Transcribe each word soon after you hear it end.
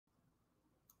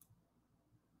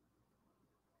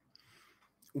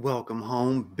Welcome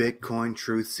home, Bitcoin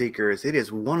truth seekers. It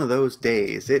is one of those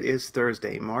days. It is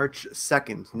Thursday, March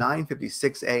 2nd,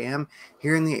 9:56 a.m.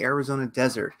 here in the Arizona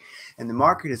desert. And the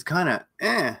market is kind of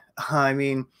I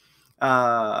mean,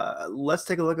 let's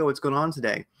take a look at what's going on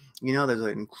today. You know, there's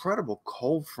an incredible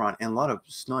cold front and a lot of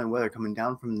snowy weather coming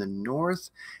down from the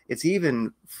north. It's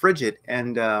even frigid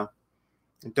and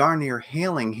darn near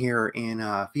hailing here in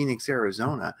Phoenix,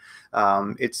 Arizona.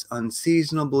 It's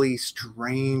unseasonably,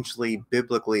 strangely,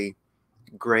 biblically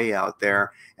gray out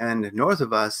there. And north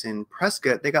of us in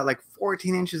Prescott, they got like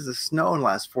 14 inches of snow in the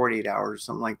last 48 hours or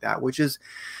something like that, which is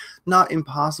not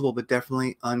impossible, but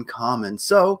definitely uncommon.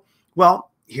 So, well,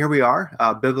 here we are,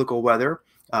 biblical weather.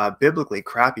 Biblically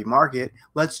crappy market.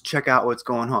 Let's check out what's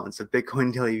going on. So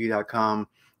BitcoinDailyView.com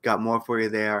got more for you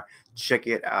there. Check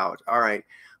it out. All right.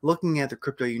 Looking at the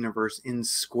crypto universe in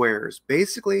squares.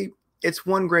 Basically, it's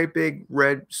one great big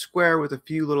red square with a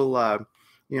few little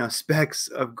specks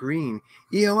of green.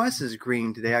 EOS is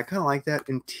green today. I kind of like that.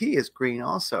 And T is green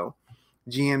also.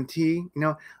 GMT,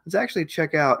 let's actually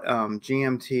check out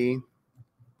GMT,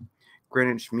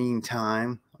 Greenwich Mean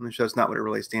Time. I'm not sure that's not what it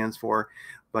really stands for,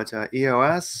 but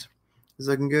EOS is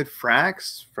looking good.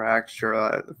 Frax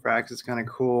is kind of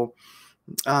cool.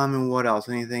 And what else?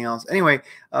 Anything else? Anyway,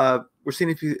 we're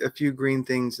seeing a few green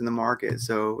things in the market.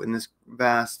 So in this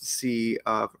vast sea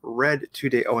of red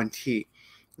today, and T.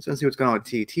 Let's see what's going on with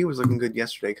T. T was looking good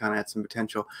yesterday, kind of had some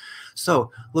potential.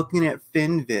 So looking at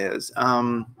FinViz,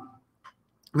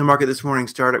 the market this morning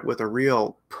started with a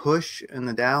real push in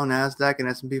the Dow, NASDAQ, and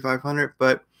S&P 500,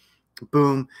 but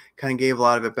boom, kind of gave a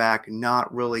lot of it back.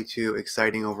 Not really too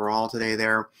exciting overall today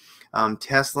there.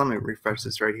 Tesla, let me refresh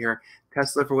this right here.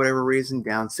 Tesla, for whatever reason,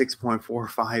 down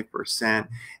 6.45%.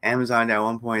 Amazon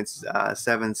down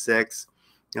 1.76.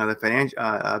 The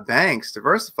financial banks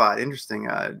diversified. Interesting.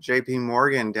 J.P.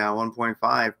 Morgan down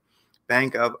 1.5.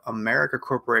 Bank of America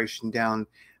Corporation down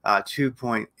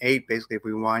 2.8. Basically, if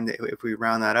we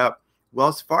round that up.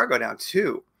 Wells Fargo down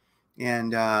 2.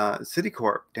 And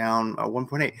Citicorp down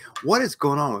 1.8. What is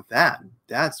going on with that?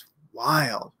 That's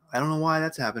wild. I don't know why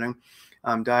that's happening.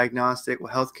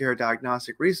 Healthcare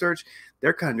diagnostic research,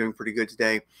 they're kind of doing pretty good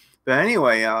today. But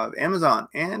anyway, Amazon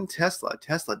and Tesla.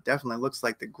 Tesla definitely looks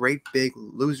like the great big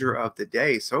loser of the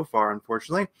day so far,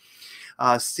 unfortunately.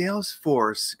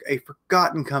 Salesforce, a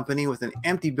forgotten company with an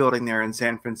empty building there in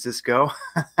San Francisco.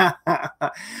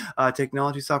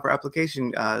 Technology software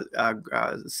application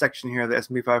section here of the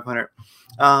S&P 500.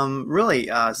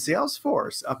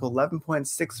 Salesforce up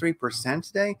 11.63%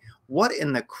 today. What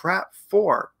in the crap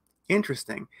for?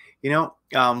 Interesting.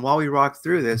 While we rock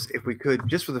through this, if we could,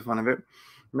 just for the fun of it,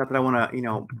 not that I want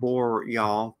to, bore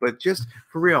y'all, but just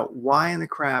for real, why in the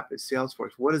crap is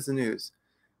Salesforce? What is the news?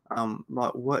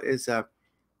 What is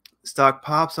stock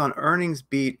pops on earnings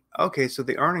beat? Okay, so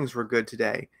the earnings were good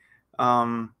today.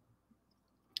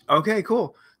 Okay,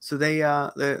 cool. So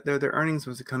their earnings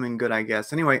was coming good, I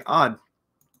guess. Anyway, odd.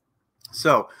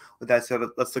 So with that said,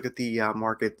 let's look at the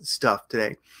market stuff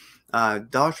today.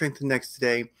 Dollar strength index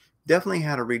today definitely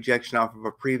had a rejection off of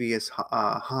a previous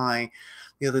high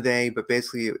the other day, but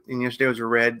basically, yesterday was a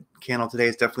red candle. Today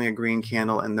is definitely a green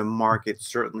candle, and the market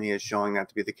certainly is showing that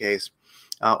to be the case.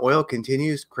 Oil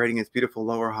continues creating its beautiful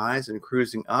lower highs and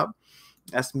cruising up.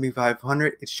 S&P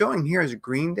 500, it's showing here as a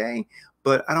green day,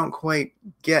 but I don't quite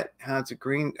get how it's a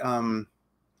green.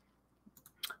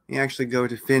 You actually go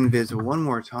to FinViz one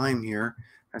more time here.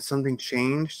 Has something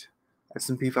changed?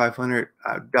 S&P 500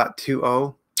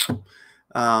 .20.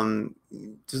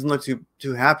 Doesn't look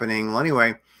too happening. Well,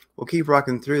 anyway, we'll keep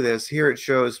rocking through this. Here it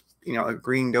shows, a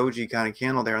green doji kind of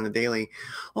candle there on the daily.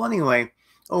 Well, anyway,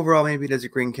 overall, maybe it is a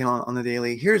green candle on the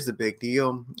daily. Here's the big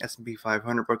deal. S&P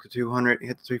 500 broke the 200,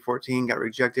 hit the 314, got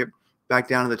rejected, back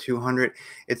down to the 200.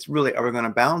 It's really, are we going to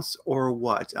bounce or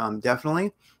what?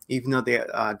 Definitely. Even though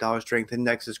the dollar strength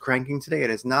index is cranking today, it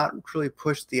has not really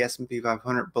pushed the S&P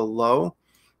 500 below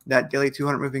that daily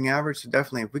 200 moving average. So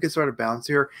definitely, if we could start a bounce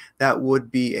here, that would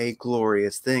be a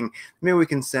glorious thing. Maybe we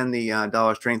can send the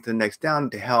dollar strength index down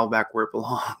to hell, back where it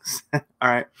belongs. All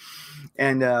right.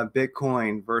 And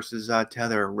Bitcoin versus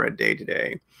Tether, red day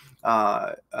today.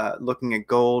 Looking at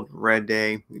gold, red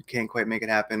day. We can't quite make it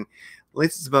happen. At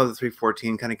least it's above the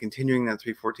 314, kind of continuing that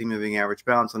 314 moving average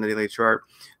bounce on the daily chart.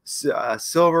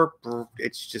 Silver,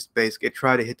 it's just basically it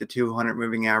tried to hit the 200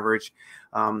 moving average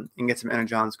and get some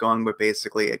energons going, but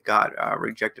basically it got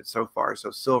rejected so far.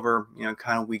 So silver,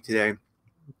 kind of weak today.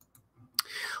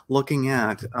 Looking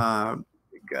at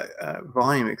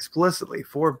volume explicitly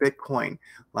for Bitcoin,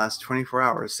 last 24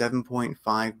 hours,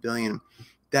 7.5 billion.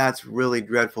 That's really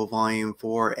dreadful volume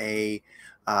for a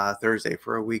Thursday,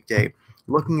 for a weekday.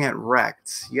 Looking at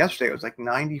REX, yesterday it was like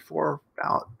 94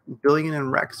 billion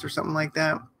in REX or something like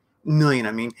that. Million,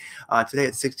 I mean. Today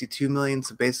it's 62 million.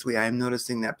 So basically, I am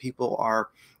noticing that people are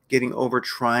getting over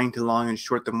trying to long and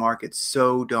short the market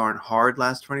so darn hard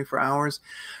last 24 hours.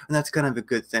 And that's kind of a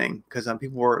good thing because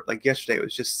people were like yesterday, it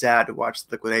was just sad to watch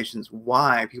the liquidations.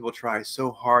 Why people try so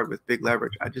hard with big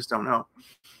leverage, I just don't know.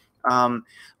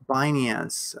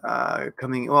 Binance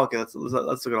coming. Well, okay, let's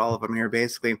look at all of them here.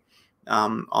 Basically,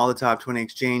 all the top 20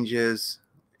 exchanges.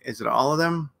 Is it all of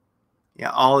them?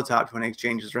 Yeah, all the top 20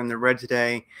 exchanges are in the red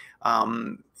today.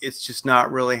 It's just not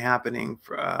really happening.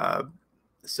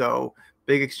 So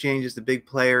big exchanges, the big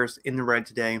players in the red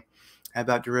today. How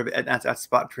about derivative? That's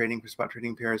spot trading for spot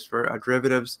trading pairs for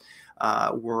derivatives.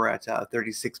 We're at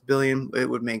 36 billion. It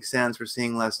would make sense. We're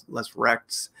seeing less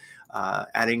REX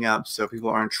adding up, so people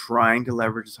aren't trying to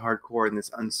leverage as hardcore in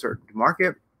this uncertain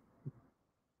market.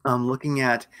 Looking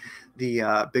at the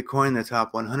Bitcoin, the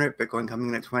top 100, Bitcoin coming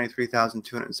in at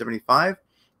 23,275.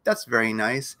 That's very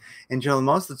nice. In general,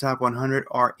 most of the top 100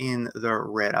 are in the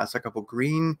red. I saw a couple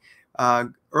green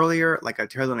earlier, like a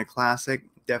Terra Classic.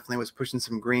 Definitely was pushing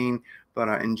some green, but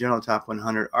in general, top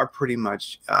 100 are pretty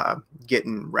much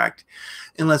getting wrecked.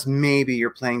 Unless maybe you're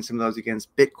playing some of those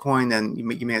against Bitcoin, then you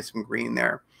may have some green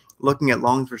there. Looking at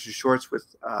longs versus shorts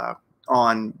with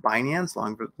on Binance,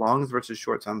 longs versus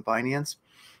shorts on Binance.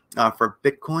 For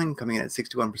Bitcoin, coming in at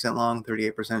 61% long,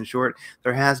 38% short.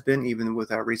 There has been, even with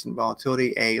recent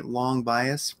volatility, a long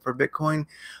bias for Bitcoin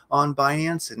on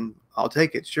Binance, and I'll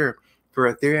take it, sure.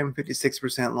 For Ethereum,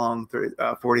 56% long,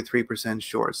 43%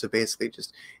 short. So basically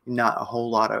just not a whole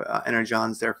lot of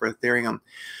energons there for Ethereum.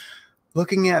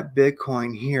 Looking at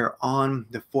Bitcoin here on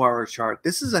the 4-hour chart,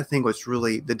 this is, I think, what's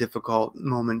really the difficult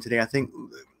moment today. I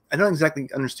don't exactly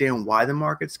understand why the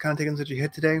market's kind of taking such a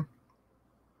hit today.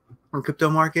 Crypto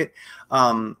market,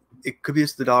 it could be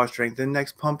just the dollar strength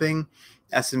index pumping.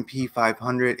 S&P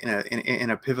 500 in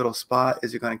a pivotal spot.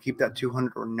 Is it going to keep that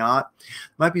 200 or not?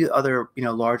 Might be other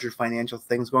larger financial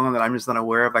things going on that I'm just not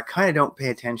aware of. I kind of don't pay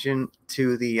attention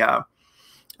to the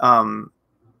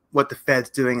what the Fed's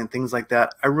doing and things like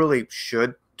that. I really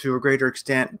should to a greater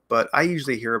extent, but I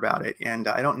usually hear about it, and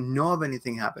I don't know of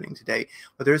anything happening today.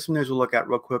 But there's some news we'll look at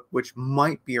real quick, which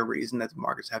might be a reason that the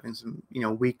market's having some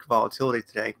weak volatility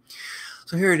today.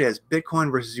 So here it is, Bitcoin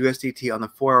versus USDT on the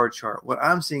 4-hour chart. What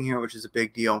I'm seeing here, which is a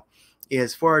big deal,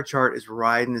 is 4-hour chart is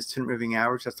riding this 200 moving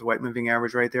average. That's the white moving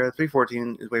average right there.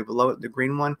 314 is way below it. The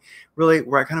green one, really,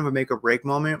 we're at kind of a make or break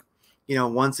moment.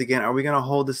 Once again, are we going to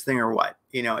hold this thing or what?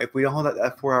 If we don't hold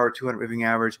that 4-hour 200 moving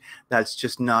average, that's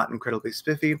just not incredibly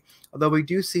spiffy. Although we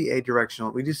do see a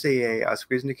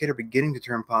squeeze indicator beginning to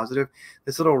turn positive.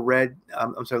 This little red,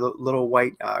 little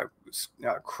white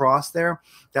cross there,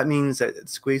 that means that it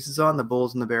squeezes on. The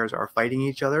bulls and the bears are fighting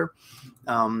each other.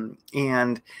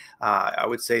 And I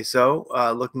would say so.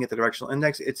 Looking at the directional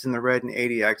index, it's in the red, and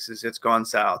ADX it's gone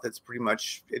south. It's pretty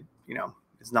much it.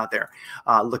 It's not there.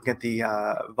 Looking at the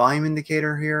volume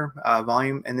indicator here,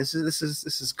 volume, and this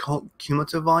is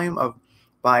cumulative volume of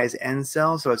buys and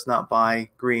sells, so it's not buy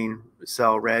green,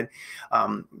 sell red.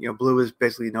 Blue is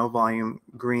basically no volume,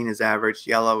 green is average,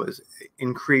 yellow is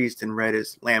increased, and red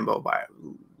is Lambo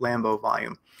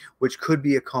volume, which could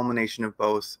be a culmination of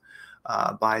both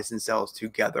buys and sells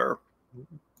together.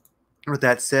 With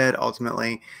that said,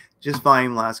 ultimately, just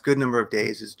volume last good number of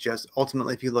days is just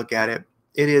ultimately, if you look at it,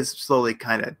 it is slowly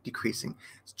kind of decreasing.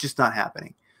 It's just not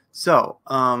happening. So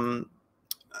a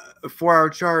 4-hour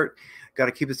chart, got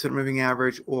to keep the 200 moving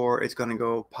average or it's going to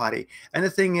go potty. And the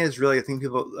thing is, really, I think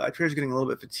traders are getting a little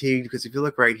bit fatigued because if you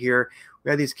look right here,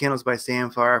 we had these candles by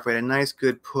Samfire. If we had a nice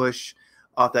good push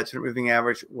off that 200 moving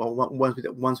average, well,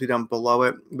 once we dumped below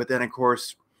it, but then of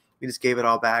course we just gave it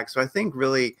all back. So I think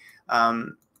really,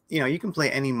 you can play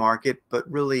any market, but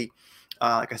really,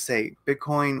 like I say,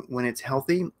 Bitcoin, when it's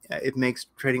healthy, it makes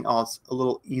trading alts a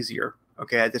little easier.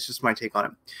 Okay, that's just my take on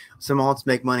it. Some alts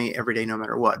make money every day no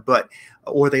matter what,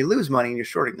 or they lose money and you're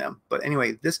shorting them. But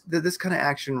anyway, this kind of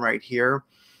action right here,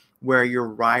 where you're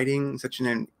riding such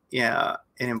an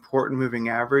important moving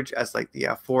average as like the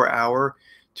 4-hour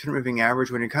 200 moving average,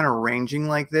 when you're kind of ranging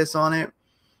like this on it,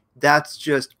 that's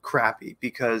just crappy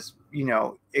because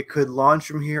it could launch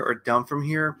from here or dump from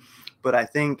here. But I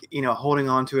think, holding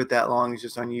on to it that long is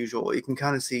just unusual. You can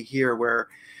kind of see here where,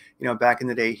 back in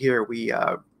the day here, we,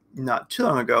 not too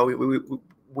long ago, we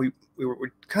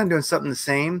were kind of doing something the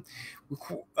same.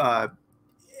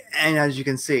 And as you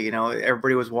can see,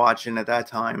 everybody was watching at that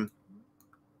time.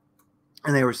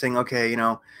 And they were saying, okay,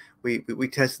 we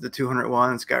tested the 200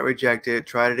 once, got rejected,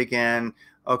 tried it again.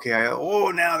 Okay,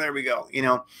 now there we go,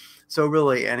 So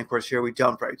really, and of course here we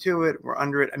jumped right to it. We're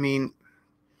under it. I mean,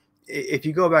 if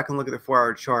you go back and look at the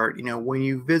 4-hour chart, you know, when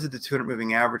you visit the 200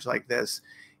 moving average like this,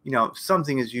 you know,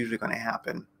 something is usually going to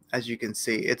happen. As you can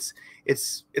see, it's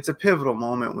a pivotal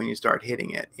moment when you start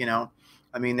hitting it, you know.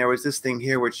 I mean, there was this thing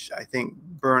here which I think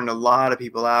burned a lot of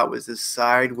people out, was this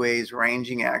sideways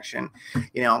ranging action,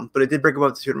 you know, but it did break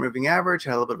above the 200 moving average,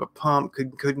 had a little bit of a pump,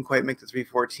 couldn't quite make the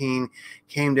 314,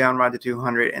 came down right to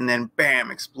 200, and then bam,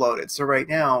 exploded. So right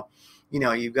now, you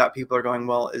know, you've got people are going,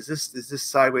 well, is this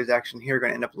sideways action here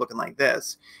going to end up looking like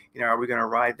this? You know, are we going to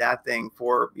ride that thing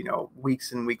for, you know,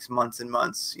 weeks and weeks, months and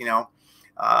months, you know,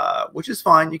 which is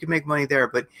fine. You can make money there,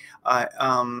 but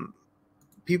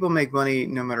people make money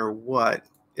no matter what.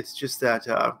 It's just that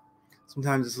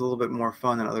sometimes it's a little bit more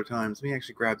fun than other times. Let me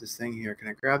actually grab this thing here. Can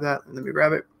I grab that? Let me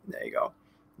grab it. There you go.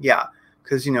 Yeah,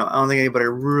 because, you know, I don't think anybody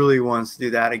really wants to do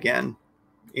that again.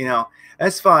 You know,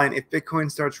 that's fine. If Bitcoin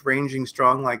starts ranging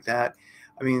strong like that,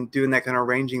 I mean, doing that kind of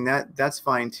ranging, that's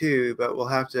fine too, but we'll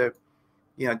have to,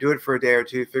 you know, do it for a day or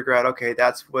two, figure out, okay,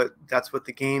 that's what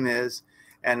the game is,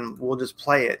 and we'll just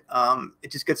play it.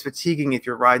 It just gets fatiguing if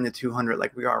you're riding the 200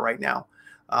 like we are right now.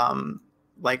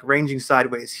 Like ranging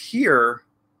sideways here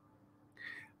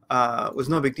was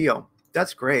no big deal.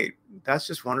 That's great. That's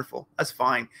just wonderful. That's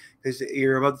fine, because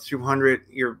you're above the 200.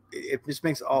 It just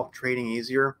makes all trading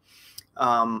easier.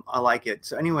 I like it.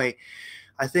 So anyway,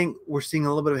 I think we're seeing a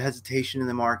little bit of hesitation in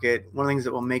the market. One of the things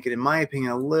that will make it, in my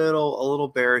opinion, a little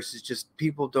bearish is just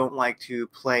people don't like to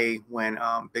play when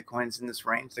Bitcoin is in this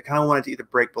range. They kind of want it to either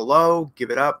break below, give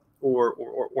it up,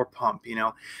 or pump, you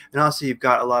know. And also you've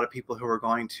got a lot of people who are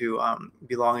going to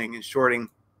be longing and shorting,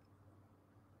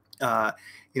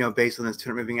 you know, based on this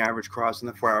 200 moving average cross in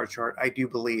the 4-hour chart, I do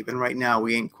believe. And right now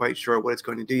we ain't quite sure what it's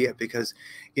going to do yet, because,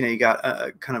 you know, you got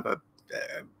a kind of a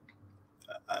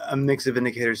mix of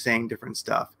indicators saying different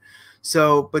stuff.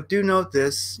 So, but do note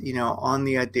this, you know, on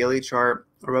the daily chart,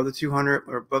 above the 200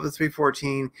 or above the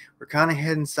 314, we're kind of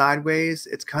heading sideways.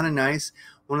 It's kind of nice.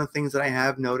 One of the things that I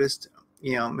have noticed,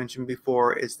 you know, mentioned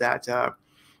before, is that,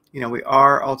 you know,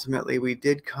 we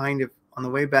did kind of, on the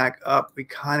way back up, we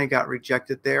kind of got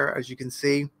rejected there. As you can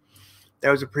see, that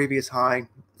was a previous high,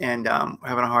 and we're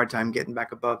having a hard time getting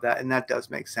back above that, and that does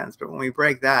make sense. But when we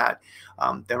break that,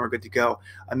 then we're good to go.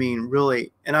 I mean,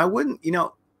 really, and I wouldn't, you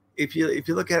know, if you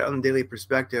look at it on a daily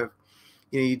perspective,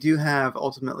 you know, you do have,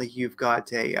 ultimately, you've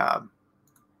got a,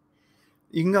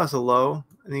 you can call this a low,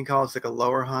 and you can call this like a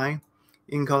lower high.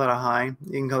 You can call that a high.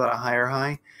 You can call that a higher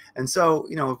high. And so,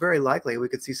 you know, very likely we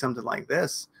could see something like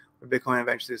this, where Bitcoin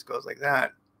eventually just goes like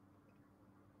that,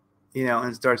 you know,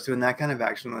 and starts doing that kind of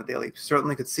action on the daily.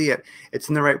 Certainly could see it. It's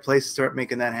in the right place to start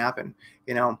making that happen,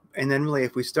 you know. And then really,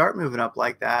 if we start moving up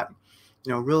like that,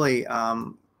 you know, really,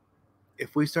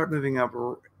 if we start moving up,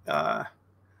 grab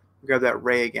that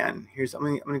ray again.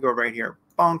 I'm gonna go right here.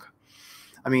 Bonk.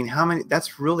 I mean, how many?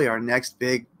 That's really our next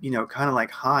big, you know, kind of like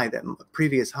high, that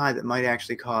previous high that might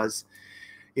actually cause,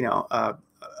 you know,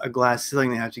 a glass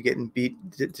ceiling to have to get beat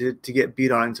to get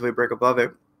beat on until we break above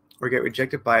it or get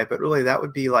rejected by it. But really, that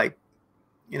would be like,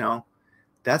 you know,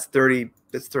 that's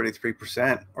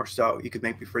 33% or so you could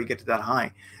make before you get to that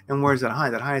high. And where's that high?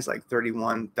 That high is like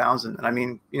 31,000. And I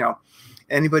mean, you know,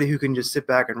 anybody who can just sit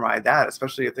back and ride that,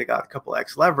 especially if they got a couple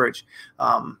X leverage,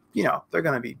 you know, they're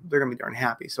gonna be darn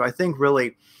happy. So I think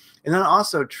really, and then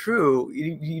also true,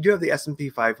 you do have the S&P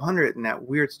 500 in that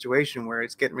weird situation where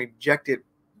it's getting rejected,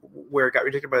 where it got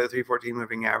rejected by the 314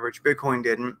 moving average. Bitcoin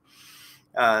didn't.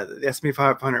 The S&P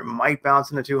 500 might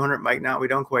bounce into 200, might not. We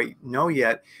don't quite know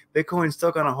yet. Bitcoin's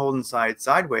still kind of holding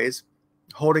sideways,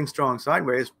 holding strong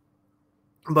sideways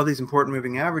above these important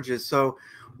moving averages. So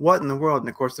what in the world? And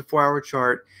of course, the 4-hour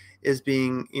chart is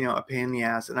being, you know, a pain in the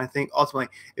ass. And I think ultimately,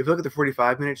 if you look at the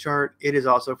 45-minute chart, it is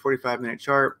also a 45-minute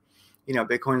chart. You know,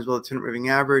 Bitcoin's below the 200 moving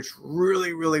average. Really,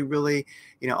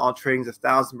 you know, all trading's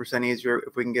 1,000% easier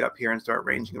if we can get up here and start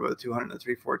ranging above the 200 and the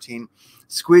 314.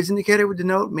 Squeeze indicator would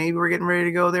denote maybe we're getting ready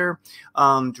to go there.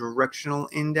 Directional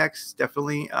index,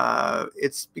 definitely.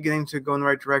 It's beginning to go in the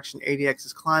right direction. ADX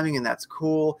is climbing, and that's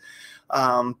cool.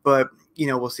 But, you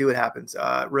know, we'll see what happens.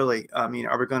 Really, I mean,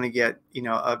 are we going to get, you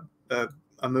know,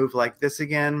 a move like this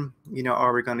again? You know,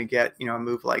 are we going to get, you know, a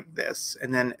move like this,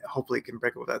 and then hopefully it can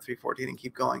break up with that 314 and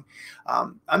keep going?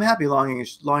 I'm happy longing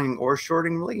or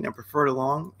shorting, really, you know, prefer to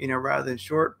long, you know, rather than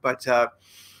short. But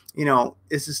you know,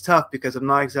 this is tough because I'm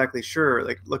not exactly sure.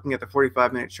 Like looking at the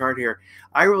 45-minute chart here,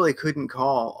 I really couldn't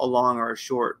call a long or a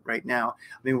short right now.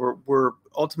 I mean, we're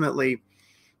ultimately,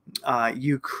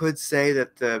 you could say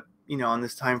that the, you know, on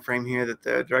this time frame here, that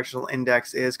the directional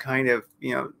index is kind of,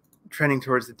 you know, trending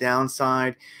towards the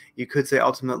downside. You could say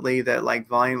ultimately that like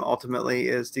volume ultimately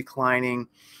is declining.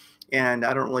 And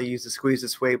I don't really use the squeeze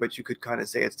this way, but you could kind of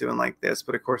say it's doing like this.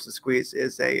 But of course, the squeeze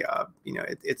is a,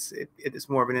 it is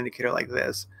more of an indicator like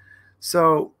this.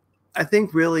 So I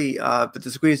think really, but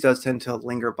the squeeze does tend to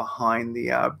linger behind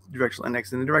the directional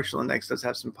index, and the directional index does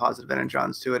have some positive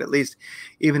energons to it, at least,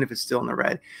 even if it's still in the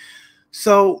red.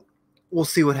 So we'll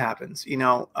see what happens.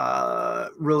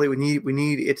 Really, we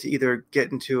need it to either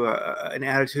get into an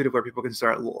attitude of where people can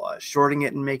start shorting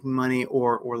it and making money,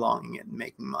 or longing it and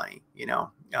making money.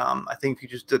 I think you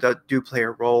just do play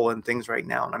a role in things right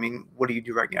now. And I mean, what do you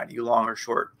do right now? Do you long or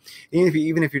short?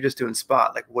 Even if you're just doing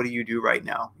spot, like what do you do right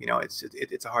now?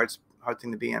 It's a hard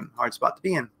thing to be in, hard spot to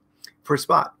be in for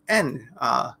spot and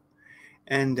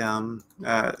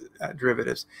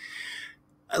derivatives.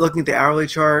 Looking at the hourly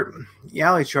chart, the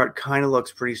hourly chart kind of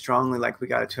looks pretty strongly like we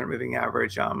got a 200 moving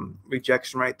average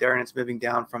rejection right there, and it's moving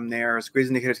down from there. Squeeze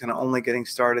indicator is kind of only getting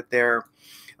started there.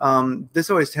 This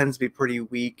always tends to be pretty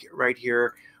weak right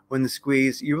here when the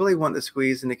squeeze. You really want the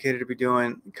squeeze indicator to be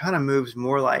doing kind of moves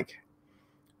more like,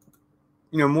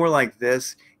 more like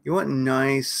this. You want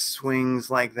nice swings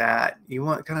like that. You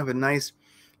want kind of a nice,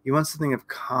 you want something of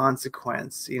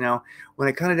consequence. When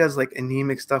it kind of does like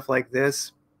anemic stuff like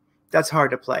this, that's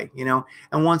hard to play,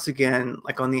 And once again,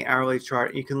 like on the hourly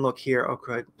chart, you can look here. Oh,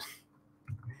 good.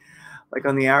 Like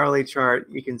on the hourly chart,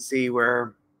 you can see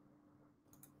where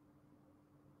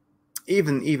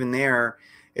even there,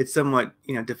 it's somewhat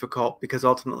difficult, because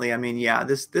ultimately, I mean, yeah,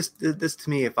 this to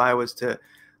me, if I was to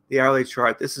the hourly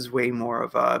chart, this is way more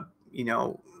of a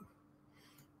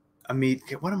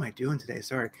what am I doing today?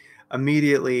 Sorry,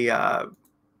 immediately.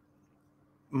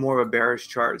 More of a bearish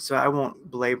chart, so I won't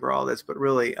belabor all this, but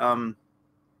really, on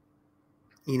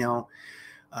the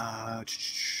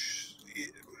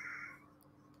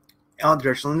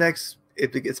directional index,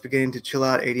 it's beginning to chill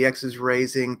out. ADX is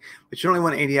raising, but you only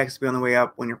want ADX to be on the way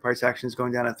up when your price action is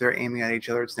going down. If they're aiming at each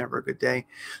other, it's never a good day.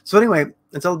 So anyway,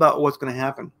 it's all about what's going to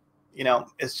happen.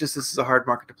 It's just, this is a hard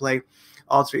market to play.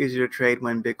 Alts are easier to trade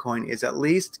when Bitcoin is at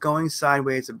least going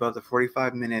sideways above the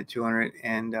 45-minute 200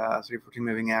 and 314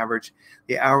 moving average,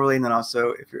 the hourly, and then also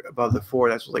if you're above the 4,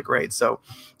 that's really great. So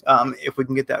if we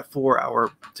can get that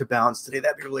 4-hour to balance today,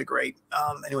 that'd be really great.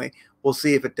 Anyway, we'll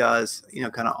see if it does.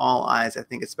 Kind of all eyes, I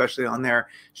think, especially on their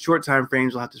short time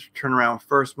frames. We'll have to turn around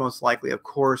first, most likely, of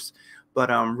course. But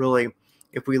really,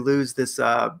 if we lose this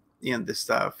this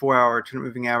 4-hour 200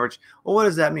 moving average, well, what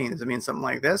does that mean? Does it mean something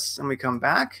like this and we come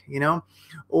back,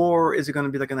 or is it going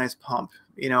to be like a nice pump?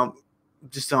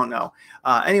 Just don't know.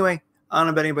 Anyway, I don't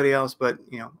know about anybody else, but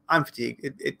I'm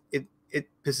fatigued. It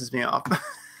pisses me off.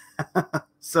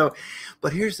 So,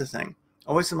 but here's the thing: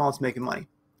 always some alts making money.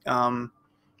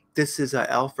 This is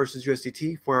ELF versus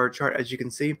USDT 4-hour chart, as you can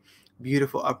see.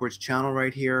 Beautiful upwards channel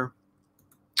right here.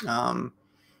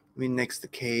 Next the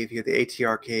cave, you get the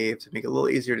ATR cave to make it a little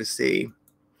easier to see.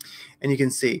 And you can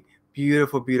see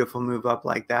beautiful move up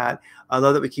like that. I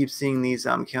love that we keep seeing these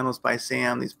candles by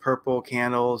Sam, these purple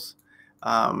candles,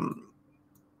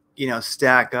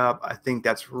 stack up. I think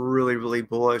that's really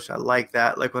bullish. I like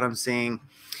that, like what I'm seeing.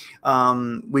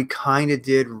 We kind of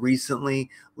did recently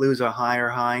lose a higher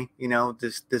high.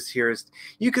 This here is,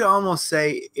 you could almost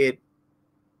say it,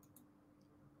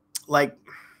 like,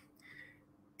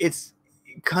 it's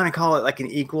kind of call it like an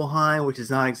equal high, which is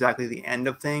not exactly the end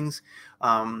of things,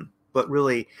 but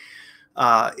really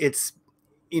it's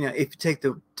if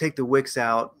you take the wicks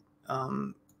out,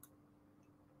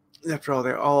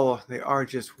 after all, they are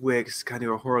just wicks, kind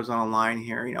of a horizontal line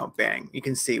here, bang, you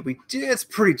can see it's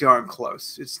pretty darn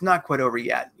close. It's not quite over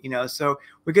yet, so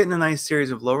we're getting a nice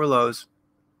series of lower lows.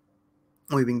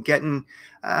 We've been getting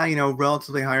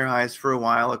relatively higher highs for a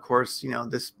while. Of course,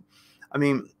 this, I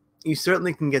mean, you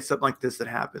certainly can get something like this that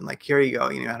happened. Like here you go,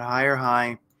 had a higher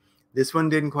high. This one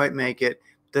didn't quite make it.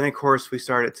 Then of course we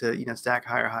started to stack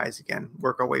higher highs again,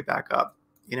 work our way back up.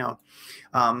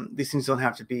 These things don't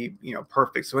have to be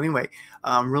perfect. So anyway,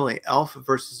 really ELF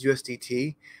versus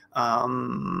USDT.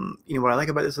 What I like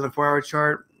about this on the 4-hour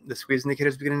chart, the squeeze indicator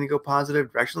is beginning to go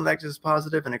positive. Directional index is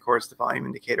positive, and of course the volume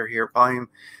indicator here,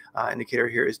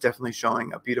 is definitely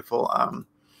showing a beautiful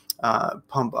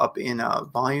pump up in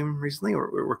volume recently.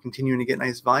 We're continuing to get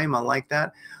nice volume. I like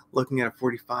that. Looking at a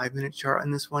 45-minute chart on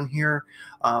this one here,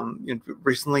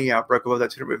 recently broke above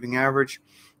that 200 moving average.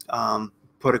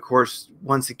 But of course,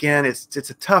 once again, it's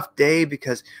a tough day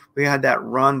because we had that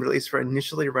run, but at least for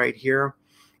initially right here,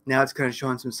 now it's kind of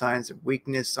showing some signs of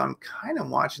weakness. So I'm kind of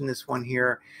watching this one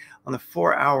here on the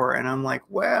 4-hour, and I'm like,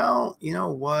 well, you know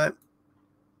what?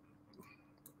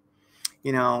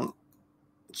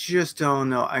 Just don't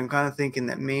know. I'm kind of thinking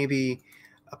that maybe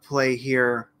a play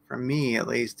here, for me at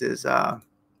least, is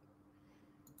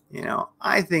You know,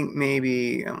 I think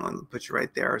maybe I'm going to put you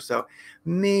right there. So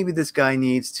maybe this guy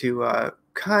needs to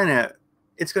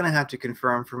it's going to have to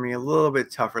confirm for me a little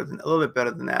bit a little bit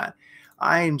better than that.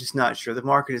 I'm just not sure. The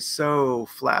market is so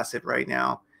flaccid right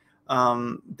now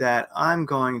that I'm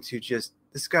going to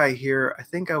this guy here. I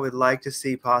think I would like to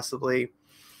see possibly,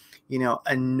 you know,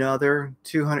 another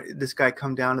 200, this guy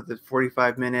come down to the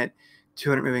 45-minute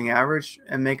 200 moving average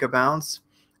and make a bounce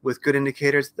with good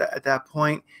indicators at that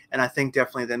point. And I think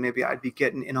definitely then maybe I'd be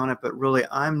getting in on it, but really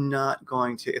I'm not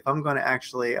going to, if I'm going to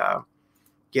actually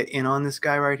get in on this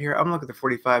guy right here, I'm looking at the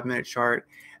 45-minute chart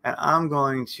and I'm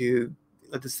going to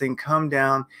let this thing come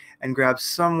down and grab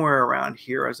somewhere around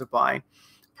here as a buy.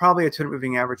 Probably a 200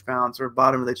 moving average bounce or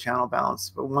bottom of the channel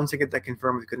bounce. But once I get that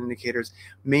confirmed with good indicators,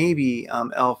 maybe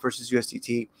ELF versus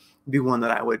USDT be one that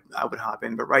I would hop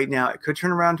in. But right now it could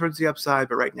turn around towards the upside,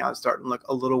 but right now it's starting to look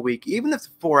a little weak. Even if the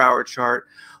 4-hour chart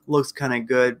looks kind of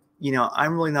good, you know,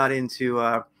 I'm really not into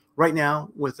right now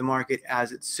with the market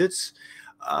as it sits.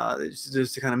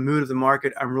 Just the kind of mood of the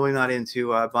market. I'm really not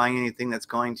into buying anything that's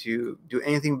going to do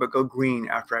anything but go green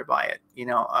after I buy it. You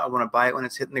know, I want to buy it when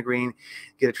it's hitting the green,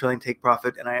 get a trailing take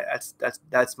profit, and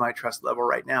that's my trust level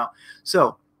right now.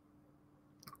 So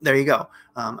there you go.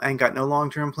 I ain't got no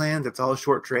long-term plans. It's all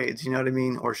short trades, you know what I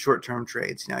mean, or short-term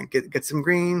trades. You know, get some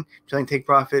green, trailing take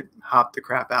profit, hop the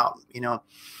crap out. You know,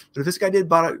 but if this guy did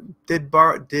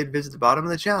visit the bottom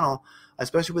of the channel,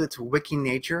 especially with its wicking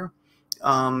nature.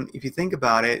 If you think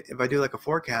about it, if I do like a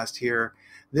forecast here,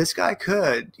 this guy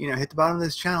could, you know, hit the bottom of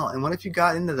this channel. And what if you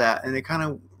got into that and it kind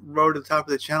of rode to the top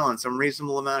of the channel in some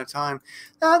reasonable amount of time?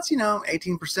 That's, you know,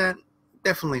 18%.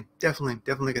 Definitely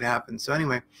could happen. So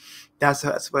anyway, that's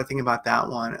what I think about that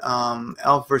one.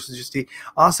 ELF versus USDT.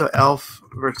 Also, ELF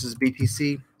versus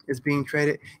BTC is being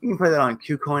traded. You can play that on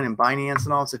KuCoin and Binance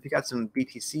and all. So if you got some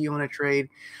BTC you want to trade,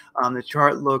 the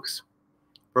chart looks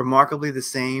remarkably the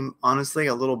same. Honestly,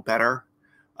 a little better.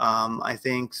 I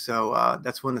think so.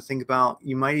 That's one to think about.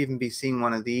 You might even be seeing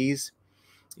one of these,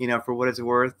 you know, for what it's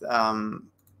worth. You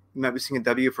might be seeing a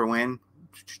W for win.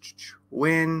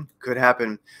 Win could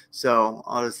happen. So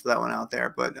I'll just throw that one out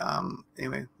there. But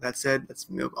anyway, that said,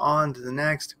 let's move on to the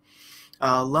next.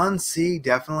 Lun-C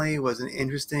definitely was an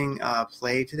interesting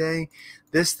play today.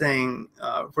 This thing,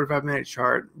 45-minute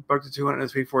chart, broke to 200 to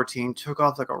 314, took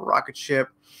off like a rocket ship.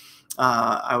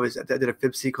 I did a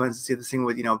fib sequence to see if this thing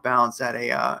would, you know, bounce at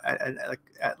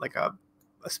like a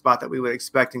spot that we would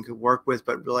expect and could work with,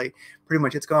 but really pretty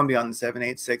much it's gone beyond the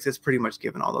 786. It's pretty much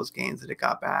given all those gains that it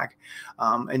got back.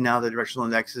 And now the directional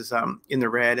index is in the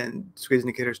red and squeeze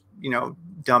indicators, you know,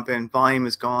 dumping. Volume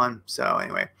is gone. So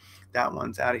anyway, that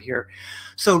one's out of here.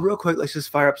 So real quick, let's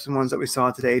just fire up some ones that we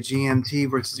saw today. GMT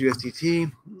versus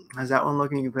USDT. How's that one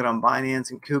looking? You can put it on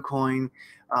Binance and KuCoin.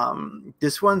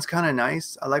 This one's kind of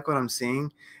nice. I like what I'm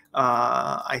seeing.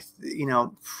 You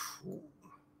know,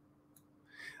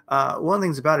 one of the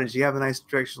things about it is you have a nice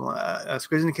directional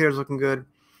squeeze indicators looking good.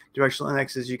 Directional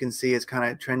index, as you can see, is kind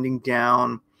of trending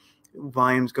down.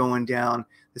 Volumes going down.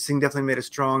 This thing definitely made a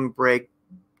strong break.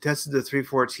 Tested the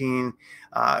 314,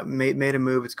 made a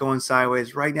move. It's going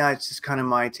sideways. Right now, it's just kind of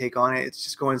my take on it. It's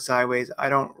just going sideways. I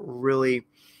don't really.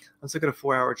 Let's look at a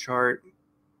 4-hour chart.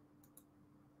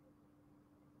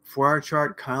 4-hour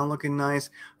chart kind of looking nice.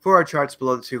 4-hour chart's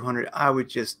below the 200. I would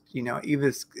just, you know,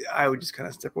 I would just kind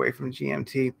of step away from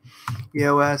GMT.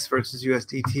 EOS versus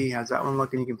USDT. How's that one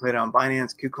looking? You can play it on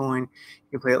Binance, KuCoin. You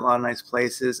can play it in a lot of nice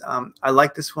places. I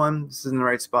like this one. This is in the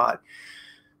right spot.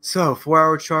 So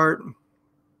 4-hour chart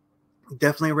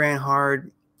definitely ran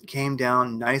hard, came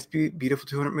down. Nice, beautiful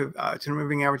 200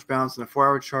 moving average bounce on the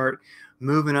 4-hour chart.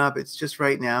 Moving up. It's just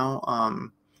right now.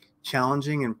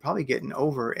 Challenging and probably getting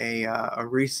over a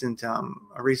recent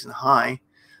high.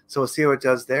 So we'll see how it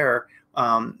does there.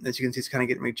 As you can see, it's kind of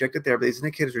getting rejected there, but these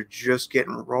indicators are just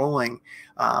getting rolling.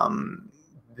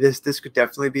 This could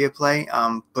definitely be a play,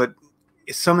 but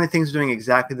so many things are doing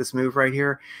exactly this move right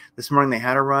here. This morning they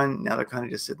had a run. Now they're kind of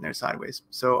just sitting there sideways.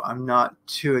 So I'm not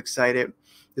too excited.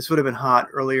 This would have been hot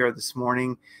earlier this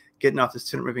morning, getting off this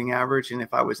 200 moving average. And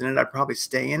if I was in it, I'd probably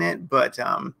stay in it. But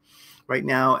right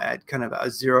now at kind of a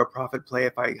zero profit play,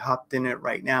 if I hopped in it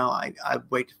right now, I'd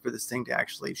wait for this thing to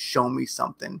actually show me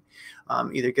something.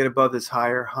 Either get above this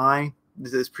higher high,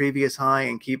 this previous high,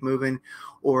 and keep moving,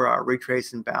 or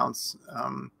retrace and bounce.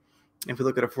 If you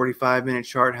look at a 45-minute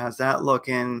chart, how's that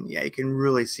looking? Yeah, you can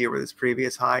really see where this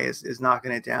previous high is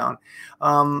knocking it down.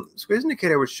 Squeeze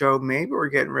indicator would show maybe we're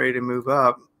getting ready to move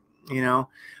up, you know.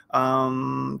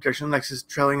 Directional index is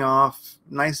trailing off.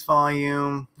 Nice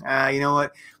volume. You know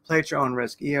what? Play at your own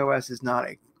risk. EOS is not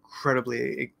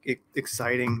incredibly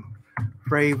exciting.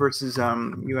 Frey versus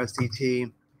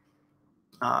USDT.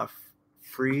 Frax.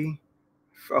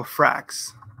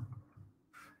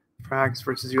 Frax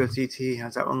versus USDT.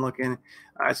 How's that one looking?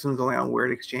 This one's only on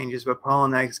weird exchanges, but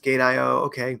Polynex, Gate.io,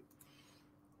 okay.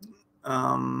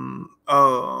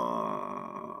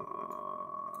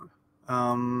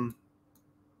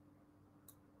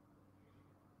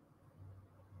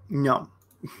 No,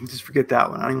 just forget that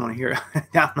one. I don't even want to hear it.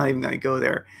 I'm not even going to go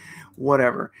there.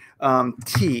 Whatever.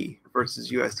 T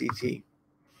versus USDT.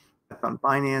 That's on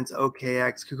Binance,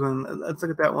 OKX, KuCoin. Let's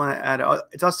look at that one.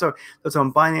 It's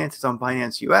on Binance. It's on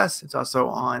Binance US. It's also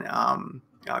on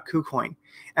KuCoin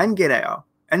and Gate.io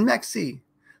and MEXC.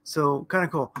 So kind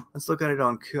of cool. Let's look at it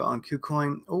on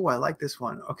KuCoin. Oh, I like this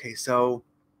one. Okay, so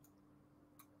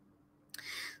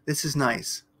this is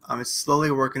nice. It's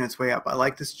slowly working its way up. I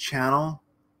like this channel.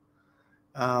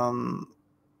 God,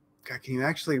 can you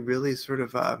actually really sort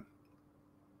of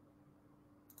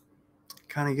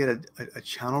kind of get a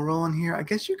channel rolling here? I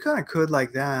guess you kind of could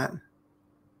like that.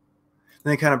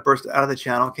 Then it kind of burst out of the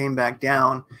channel, came back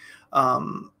down.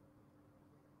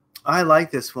 I like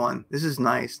this one. This is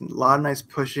nice. A lot of nice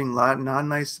pushing, a lot of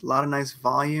nice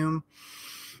volume.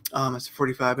 It's a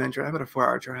 45-minute chart. How about a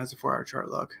 4-hour chart? How's a 4-hour chart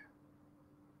look?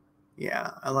 Yeah,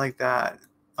 I like that.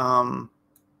 4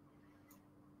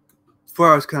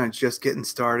 hours kind of just getting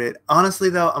started. Honestly,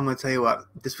 though, I'm going to tell you what.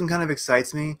 This one kind of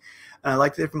excites me. And I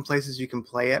like the different places you can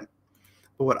play it.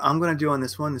 But what I'm going to do on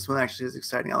this one actually is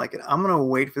exciting. I like it. I'm going to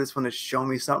wait for this one to show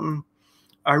me something.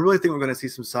 I really think we're going to see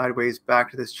some sideways back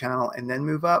to this channel and then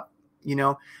move up. You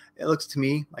know, it looks to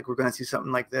me like we're going to see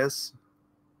something like this,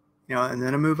 you know, and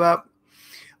then a move up.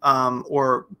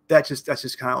 Or that's just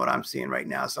kind of what I'm seeing right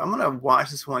now. So I'm going to watch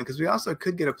this one because we also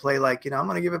could get a play like, you know, I'm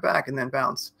going to give it back and then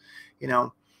bounce, you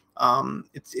know.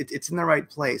 It's in the right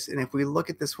place. And if we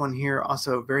look at this one here,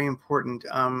 also very important,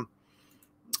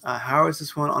 how is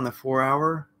this one on the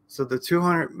 4-hour? So the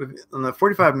 200 on the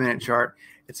 45-minute chart,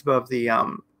 it's above the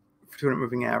 200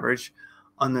 moving average.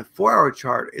 On the 4-hour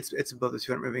chart, it's above the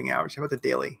 200 moving average. How about the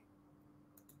daily?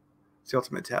 It's the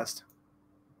ultimate test.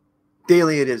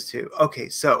 Daily it is too. Okay,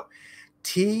 so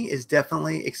T is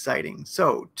definitely exciting.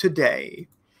 So today,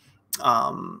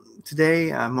 March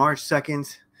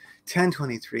 2nd,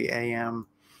 10:23 a.m.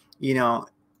 You know,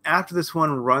 after this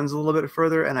one runs a little bit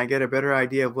further and I get a better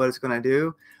idea of what it's going to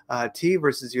do, T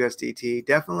versus USDT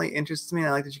definitely interests me.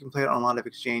 I like that you can play it on a lot of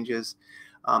exchanges.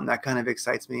 That kind of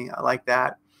excites me. I like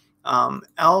that.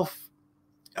 ELF,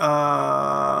 it's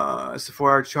a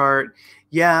 4-hour chart.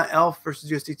 Yeah, ELF versus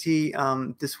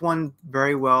USDT. This one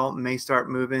very well may start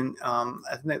moving. I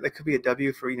think that could be a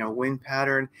W for, you know, wind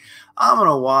pattern. I'm going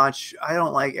to watch. I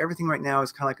don't like everything right now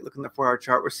is kind of like looking at the 4-hour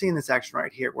chart. We're seeing this action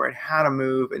right here where it had a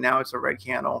move and now it's a red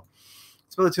candle.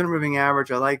 It's about the 200 moving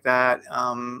average. I like that.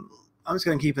 I'm just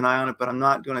going to keep an eye on it, but I'm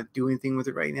not going to do anything with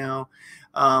it right now.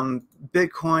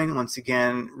 Bitcoin, once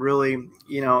again, really,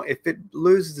 you know, if it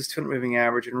loses this 200 moving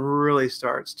average and really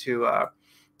starts to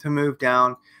move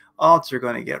down, alts are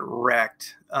going to get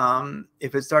wrecked.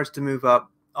 If it starts to move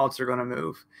up, alts are going to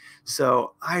move.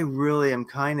 So I really am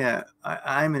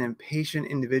I'm an impatient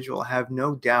individual, I have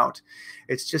no doubt.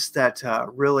 It's just that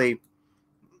really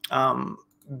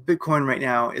Bitcoin right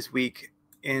now is weak,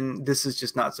 and this is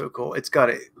just not so cool. It's got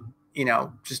to, you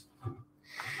know, just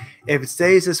if it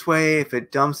stays this way, if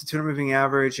it dumps the 200 moving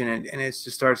average and it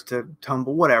just starts to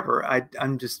tumble, whatever.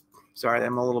 I'm just sorry,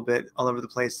 I'm a little bit all over the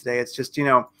place today. It's just, you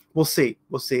know, we'll see.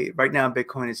 We'll see. Right now,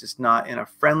 Bitcoin is just not in a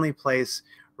friendly place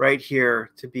right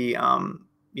here to be,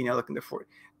 you know, looking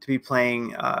to be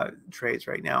playing trades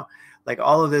right now. Like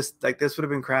all of this, like this would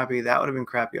have been crappy. That would have been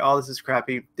crappy. All this is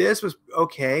crappy. This was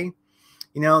okay.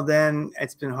 You know, then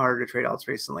it's been harder to trade alts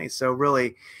recently. So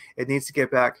really, it needs to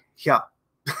get back. Yeah.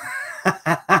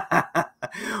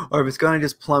 Or if it's going to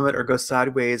just plummet or go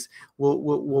sideways,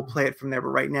 we'll play it from there. But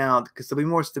right now, because there'll be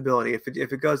more stability. If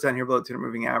it goes down here below the 200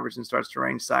 moving average and starts to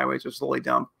range sideways or slowly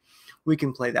dump, we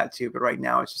can play that too. But right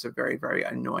now, it's just a very, very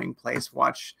annoying place.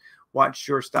 Watch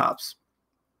your stops.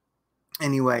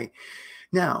 Anyway,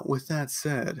 now with that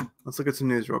said, let's look at some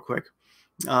news real quick.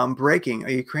 Breaking: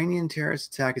 a Ukrainian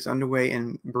terrorist attack is underway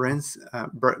in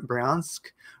Bryansk,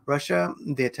 Russia.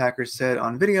 The attackers said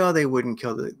on video they wouldn't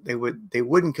kill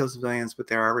civilians, but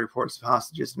there are reports of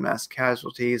hostages and mass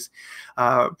casualties.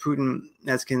 Putin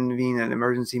has convened an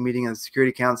emergency meeting of the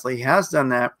Security Council. He has done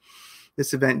that.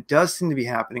 This event does seem to be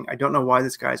happening. I don't know why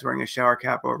this guy's wearing a shower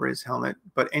cap over his helmet,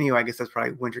 but anyway, I guess that's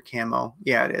probably winter camo.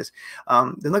 Yeah, it is.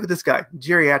 Then look at this guy,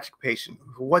 geriatric patient.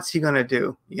 What's he gonna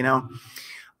do? You know.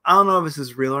 I don't know if this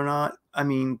is real or not. I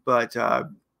mean, but,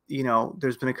 you know,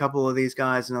 there's been a couple of these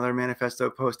guys, another manifesto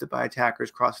posted by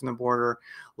attackers crossing the border,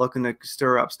 looking to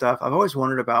stir up stuff. I've always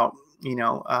wondered about, you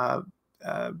know,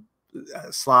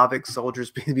 Slavic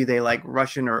soldiers, be they like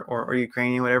Russian or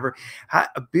Ukrainian, whatever.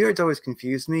 Beards always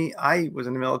confused me. I was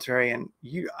in the military, and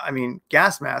I mean,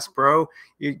 gas mask, bro.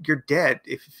 You're dead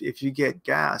if you get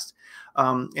gassed.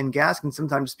 And gas can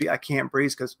sometimes be I can't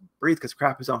breathe because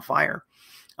crap is on fire.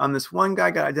 This one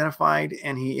guy got identified,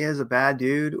 and he is a bad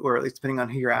dude, or at least depending on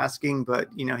who you're asking, but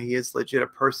he is legit a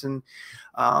person.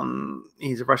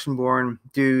 He's a Russian-born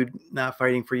dude, not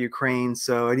fighting for Ukraine.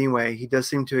 So anyway, he does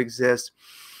seem to exist.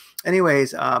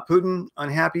 Anyways, Putin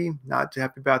unhappy, not too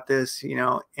happy about this,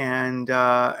 and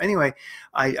anyway,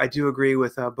 I do agree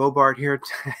with Bobart here.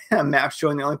 A map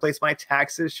showing the only place my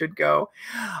taxes should go.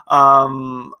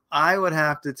 I would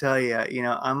have to tell you,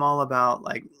 I'm all about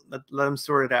like let them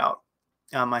sort it out.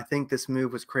 I think this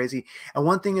move was crazy. And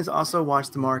one thing is also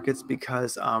watch the markets,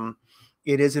 because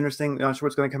it is interesting. I'm not sure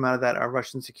what's going to come out of that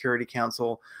Russian Security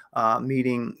Council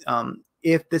meeting.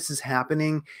 If this is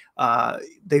happening,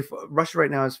 Russia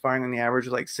right now is firing on the average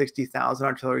of like 60,000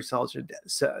 artillery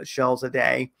shells a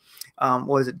day.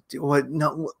 What is it?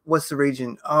 What's the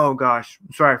region? Oh gosh,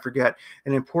 sorry, I forget.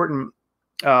 An important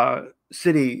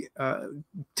city,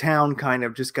 town kind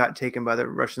of just got taken by the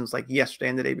Russians like yesterday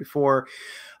and the day before.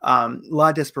 A lot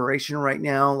of desperation right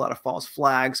now. A lot of false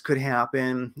flags could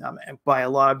happen by a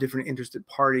lot of different interested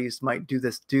parties. Might do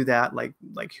this, do that, like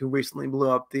who recently blew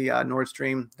up the Nord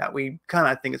Stream. That we kind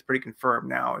of think is pretty confirmed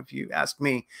now, if you ask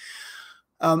me.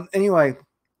 Anyway,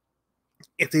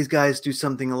 if these guys do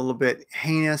something a little bit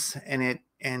heinous and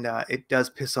it does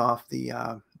piss off the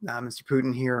Mr.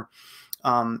 Putin here,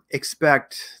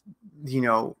 expect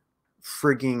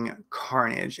frigging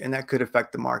carnage, and that could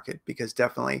affect the market, because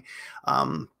definitely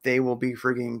they will be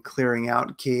frigging clearing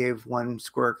out Kiev 1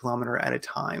 square kilometer at a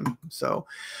time. So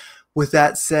with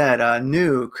that said,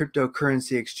 new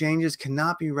cryptocurrency exchanges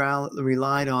cannot be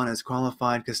relied on as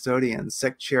qualified custodians.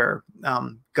 Sec chair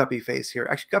Guppy face here.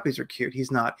 Actually, Guppies are cute.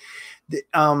 He's not.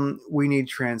 We need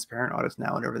transparent audits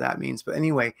now, whatever that means. But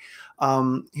anyway,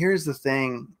 here's the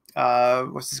thing.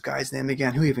 What's this guy's name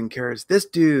again? Who even cares? This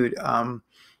dude.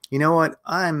 You know what?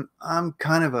 I'm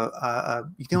kind of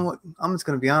you know what? I'm just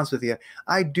going to be honest with you.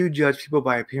 I do judge people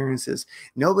by appearances.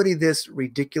 Nobody this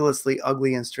ridiculously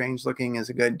ugly and strange looking is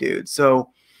a good dude. So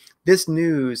this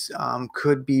news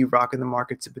could be rocking the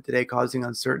markets a bit today, causing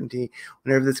uncertainty.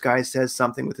 Whenever this guy says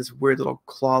something with his weird little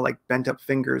claw, like bent up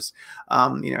fingers, he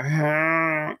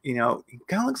kind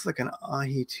of looks like an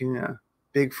ahi tuna,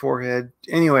 big forehead.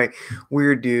 Anyway,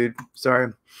 weird dude.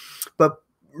 Sorry, but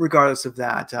regardless of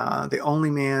that, the only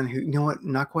man who,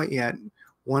 not quite yet.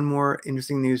 One more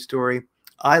interesting news story.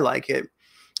 I like it.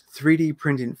 3D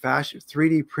printed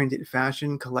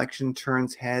fashion collection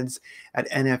turns heads at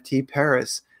NFT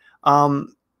Paris. I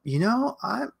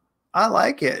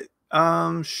like it.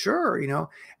 Sure,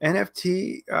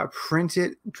 NFT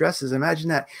printed dresses. Imagine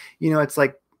that. It's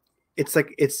an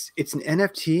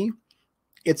NFT.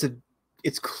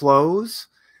 It's clothes.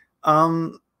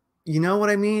 You know what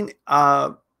I mean?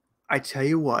 I tell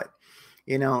you what,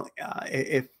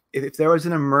 if there was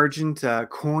an emergent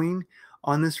coin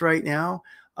on this right now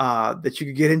that you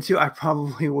could get into, I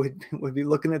probably would be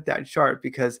looking at that chart,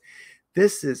 because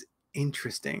this is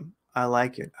interesting. I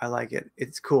like it.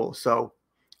 It's cool. So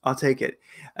I'll take it.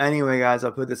 Anyway, guys,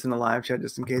 I'll put this in the live chat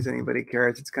just in case anybody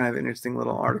cares. It's kind of an interesting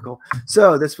little article.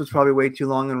 So this was probably way too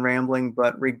long and rambling,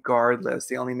 but regardless,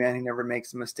 the only man who never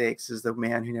makes mistakes is the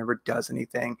man who never does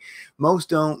anything. Most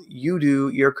don't. You do.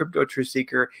 You're a crypto truth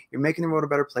seeker. You're making the world a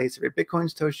better place. Every Bitcoin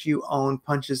Satoshi you own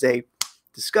punches a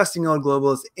disgusting old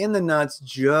globalist in the nuts,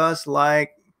 just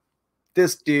like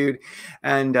this dude.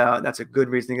 And that's a good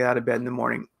reason to get out of bed in the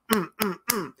morning.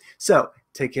 So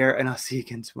take care, and I'll see you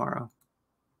again tomorrow.